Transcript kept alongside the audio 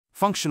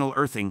Functional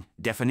earthing,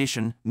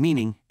 definition,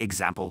 meaning,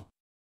 example.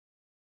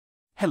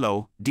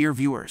 Hello, dear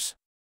viewers.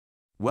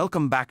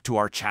 Welcome back to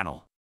our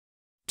channel.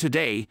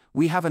 Today,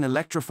 we have an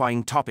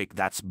electrifying topic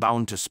that's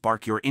bound to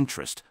spark your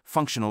interest: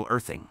 functional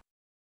earthing.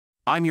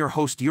 I'm your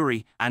host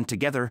Yuri, and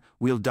together,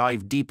 we'll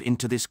dive deep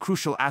into this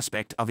crucial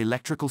aspect of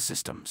electrical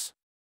systems.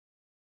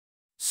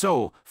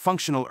 So,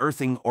 functional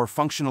earthing or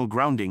functional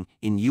grounding,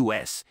 in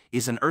US,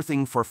 is an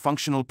earthing for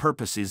functional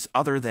purposes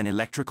other than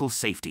electrical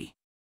safety.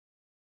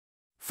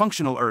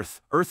 Functional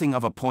earthing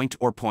of a point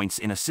or points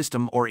in a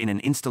system or in an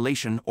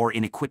installation or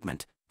in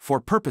equipment, for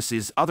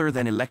purposes other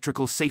than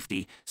electrical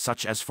safety,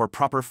 such as for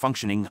proper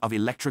functioning of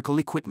electrical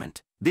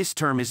equipment. This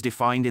term is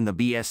defined in the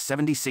BS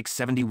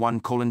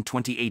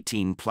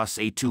 7671:2018 plus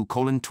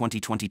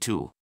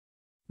A2:2022.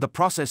 The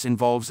process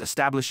involves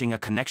establishing a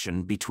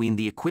connection between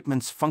the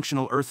equipment's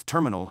functional earth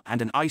terminal and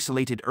an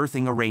isolated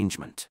earthing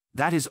arrangement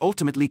that is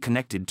ultimately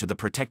connected to the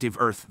protective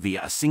earth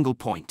via a single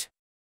point.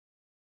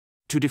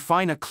 To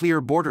define a clear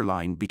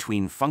borderline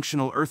between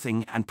functional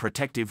earthing and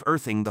protective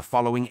earthing, the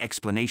following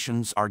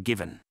explanations are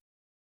given.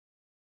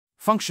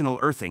 Functional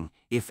earthing: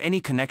 if any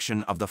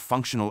connection of the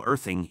functional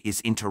earthing is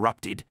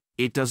interrupted,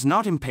 it does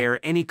not impair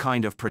any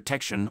kind of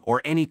protection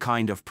or any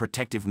kind of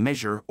protective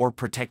measure or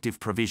protective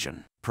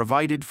provision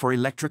provided for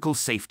electrical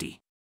safety.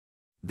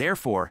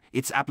 Therefore,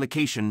 its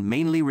application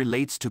mainly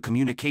relates to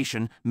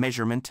communication,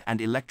 measurement,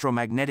 and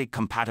electromagnetic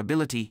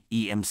compatibility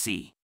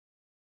 (EMC).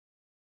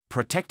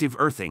 Protective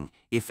earthing: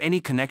 if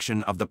any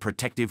connection of the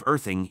protective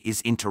earthing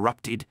is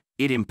interrupted,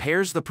 it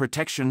impairs the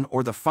protection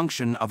or the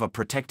function of a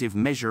protective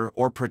measure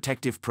or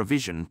protective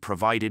provision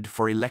provided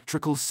for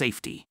electrical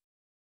safety.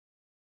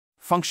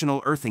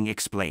 Functional earthing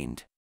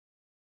explained.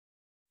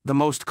 The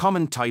most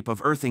common type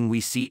of earthing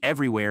we see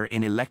everywhere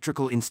in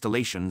electrical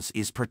installations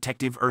is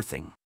protective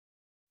earthing.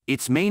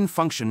 Its main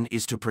function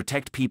is to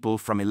protect people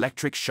from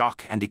electric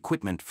shock and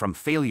equipment from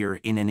failure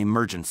in an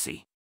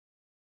emergency.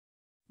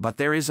 But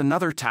there is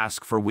another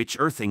task for which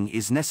earthing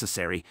is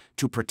necessary: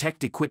 to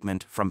protect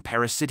equipment from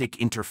parasitic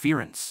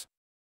interference.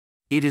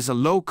 It is a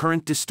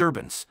low-current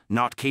disturbance,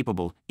 not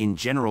capable, in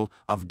general,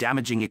 of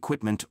damaging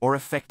equipment or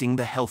affecting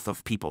the health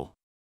of people.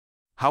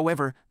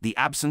 However, the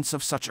absence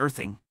of such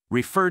earthing,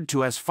 referred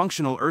to as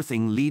functional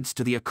earthing, leads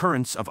to the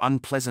occurrence of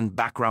unpleasant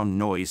background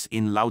noise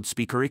in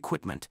loudspeaker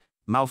equipment,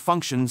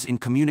 malfunctions in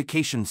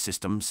communication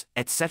systems,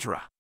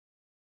 etc.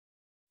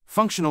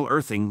 Functional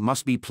earthing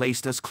must be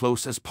placed as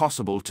close as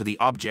possible to the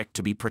object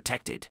to be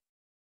protected.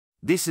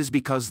 This is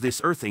because this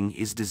earthing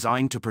is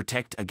designed to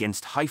protect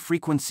against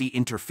high-frequency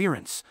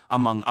interference,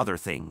 among other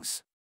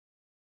things.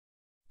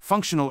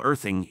 Functional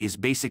earthing is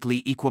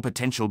basically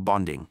equipotential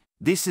bonding.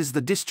 This is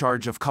the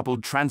discharge of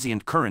coupled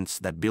transient currents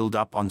that build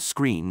up on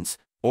screens,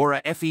 or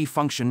a FE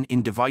function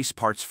in device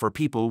parts for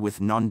people with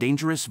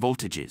non-dangerous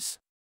voltages.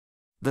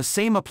 The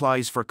same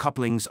applies for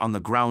couplings on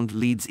the ground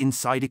leads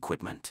inside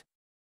equipment.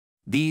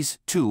 These,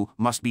 too,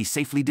 must be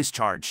safely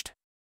discharged.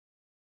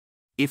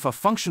 If a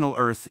functional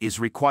earth is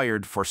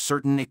required for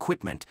certain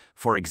equipment,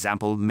 for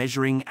example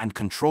measuring and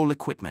control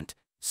equipment,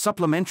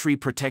 supplementary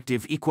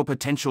protective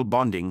equipotential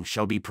bonding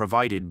shall be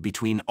provided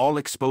between all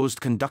exposed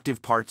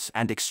conductive parts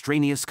and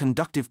extraneous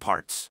conductive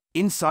parts,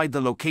 inside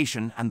the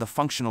location and the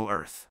functional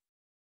earth.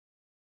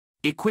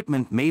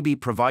 Equipment may be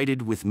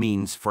provided with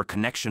means for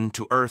connection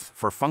to earth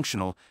for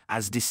functional,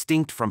 as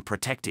distinct from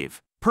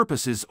protective,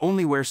 purposes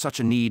only where such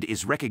a need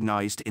is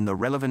recognized in the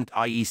relevant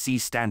IEC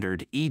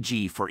standard,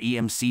 e.g. for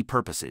EMC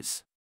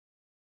purposes.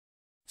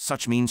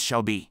 Such means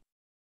shall be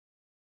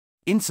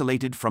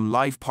insulated from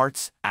live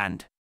parts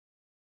and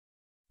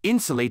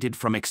insulated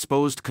from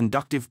exposed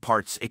conductive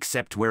parts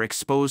except where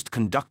exposed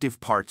conductive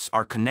parts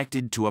are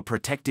connected to a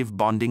protective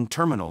bonding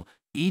terminal,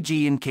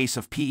 e.g. in case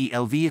of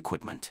PELV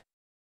equipment.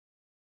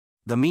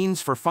 The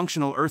means for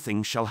functional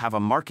earthing shall have a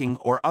marking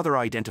or other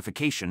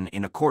identification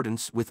in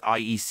accordance with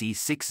IEC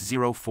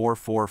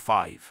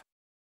 60445.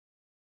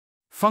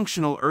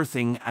 Functional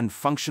earthing and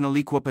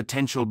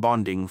functional-equipotential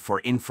bonding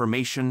for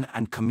information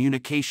and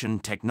communication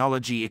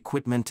technology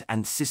equipment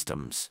and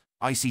systems,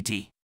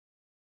 ICT.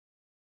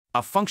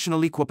 A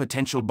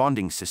functional-equipotential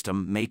bonding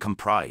system may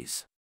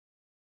comprise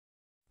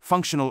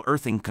functional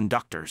earthing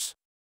conductors,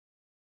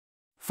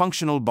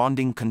 functional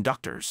bonding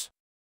conductors,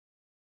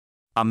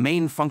 a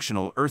main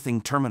functional earthing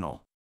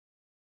terminal.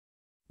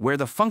 Where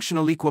the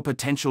functional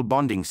equipotential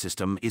bonding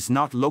system is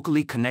not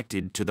locally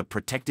connected to the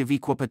protective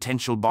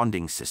equipotential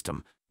bonding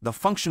system, the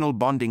functional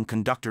bonding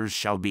conductors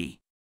shall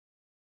be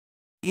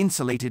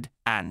insulated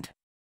and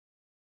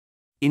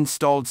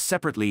installed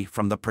separately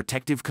from the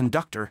protective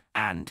conductor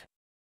and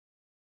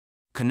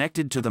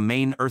connected to the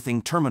main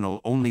earthing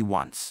terminal only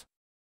once.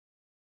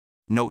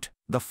 Note: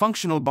 the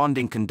functional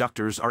bonding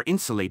conductors are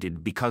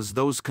insulated because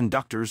those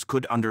conductors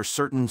could under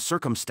certain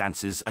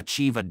circumstances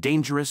achieve a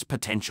dangerous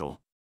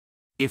potential.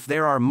 If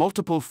there are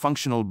multiple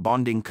functional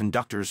bonding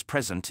conductors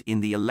present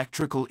in the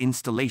electrical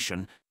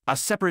installation, a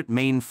separate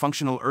main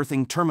functional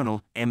earthing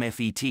terminal,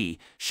 MFET,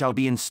 shall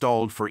be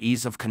installed for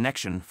ease of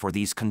connection for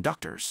these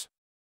conductors.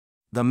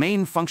 The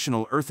main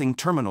functional earthing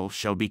terminal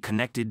shall be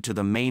connected to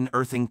the main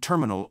earthing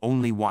terminal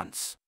only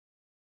once.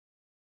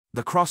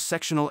 The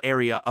cross-sectional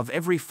area of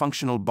every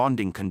functional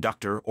bonding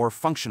conductor or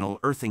functional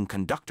earthing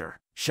conductor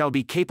shall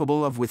be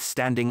capable of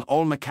withstanding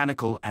all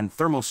mechanical and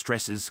thermal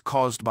stresses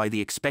caused by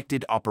the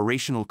expected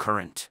operational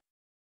current.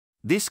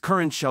 This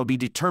current shall be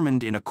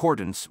determined in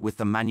accordance with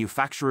the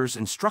manufacturer's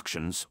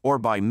instructions or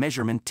by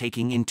measurement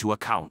taking into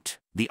account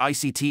the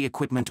ICT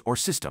equipment or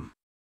system.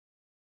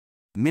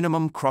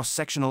 Minimum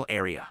cross-sectional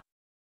area.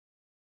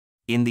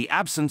 In the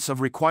absence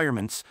of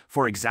requirements,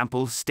 for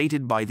example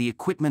stated by the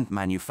equipment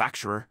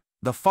manufacturer,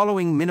 the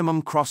following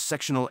minimum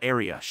cross-sectional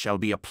area shall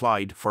be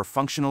applied for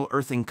functional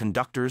earthing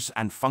conductors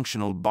and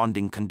functional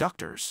bonding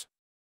conductors.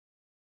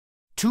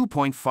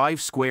 2.5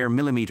 square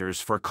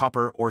millimeters for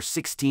copper or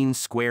 16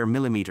 square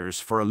millimeters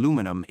for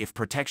aluminum if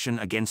protection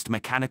against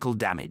mechanical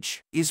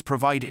damage is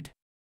provided.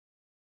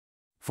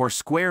 4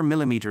 square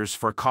millimeters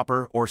for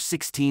copper or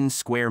 16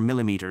 square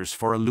millimeters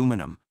for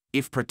aluminum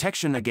if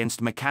protection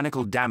against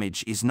mechanical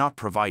damage is not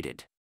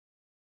provided.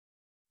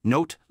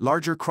 Note,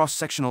 larger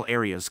cross-sectional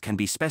areas can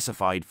be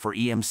specified for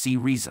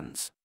EMC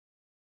reasons.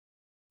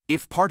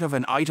 If part of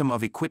an item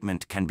of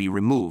equipment can be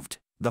removed,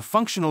 the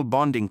functional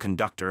bonding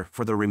conductor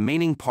for the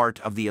remaining part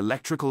of the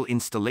electrical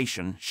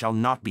installation shall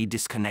not be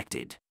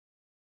disconnected.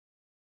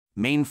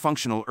 Main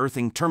functional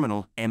earthing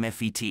terminal,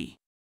 MFET.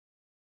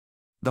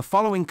 The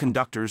following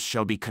conductors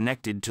shall be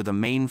connected to the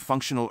main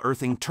functional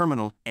earthing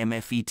terminal,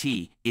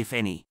 MFET, if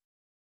any.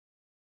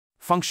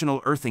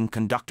 Functional earthing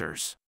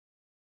conductors.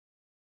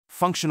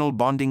 Functional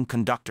bonding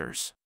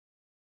conductors.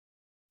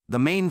 The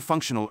main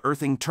functional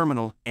earthing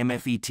terminal,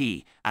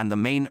 MFET, and the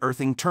main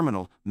earthing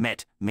terminal,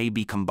 MET, may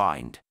be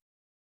combined.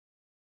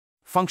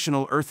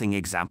 Functional earthing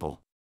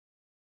example.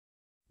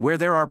 Where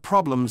there are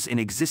problems in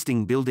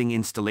existing building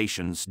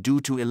installations due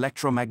to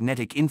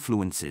electromagnetic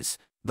influences,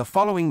 the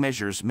following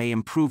measures may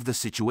improve the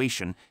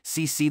situation.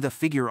 See the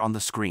figure on the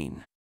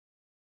screen.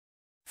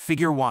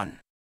 Figure 1.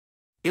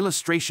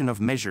 Illustration of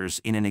measures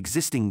in an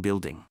existing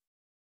building.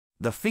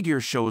 The figure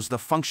shows the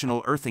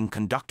functional earthing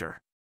conductor.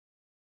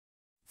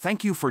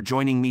 Thank you for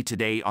joining me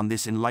today on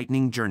this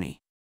enlightening journey.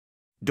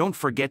 Don't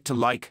forget to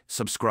like,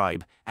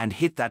 subscribe, and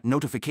hit that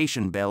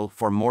notification bell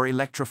for more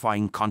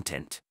electrifying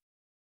content.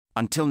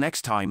 Until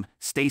next time,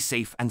 stay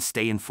safe and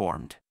stay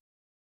informed.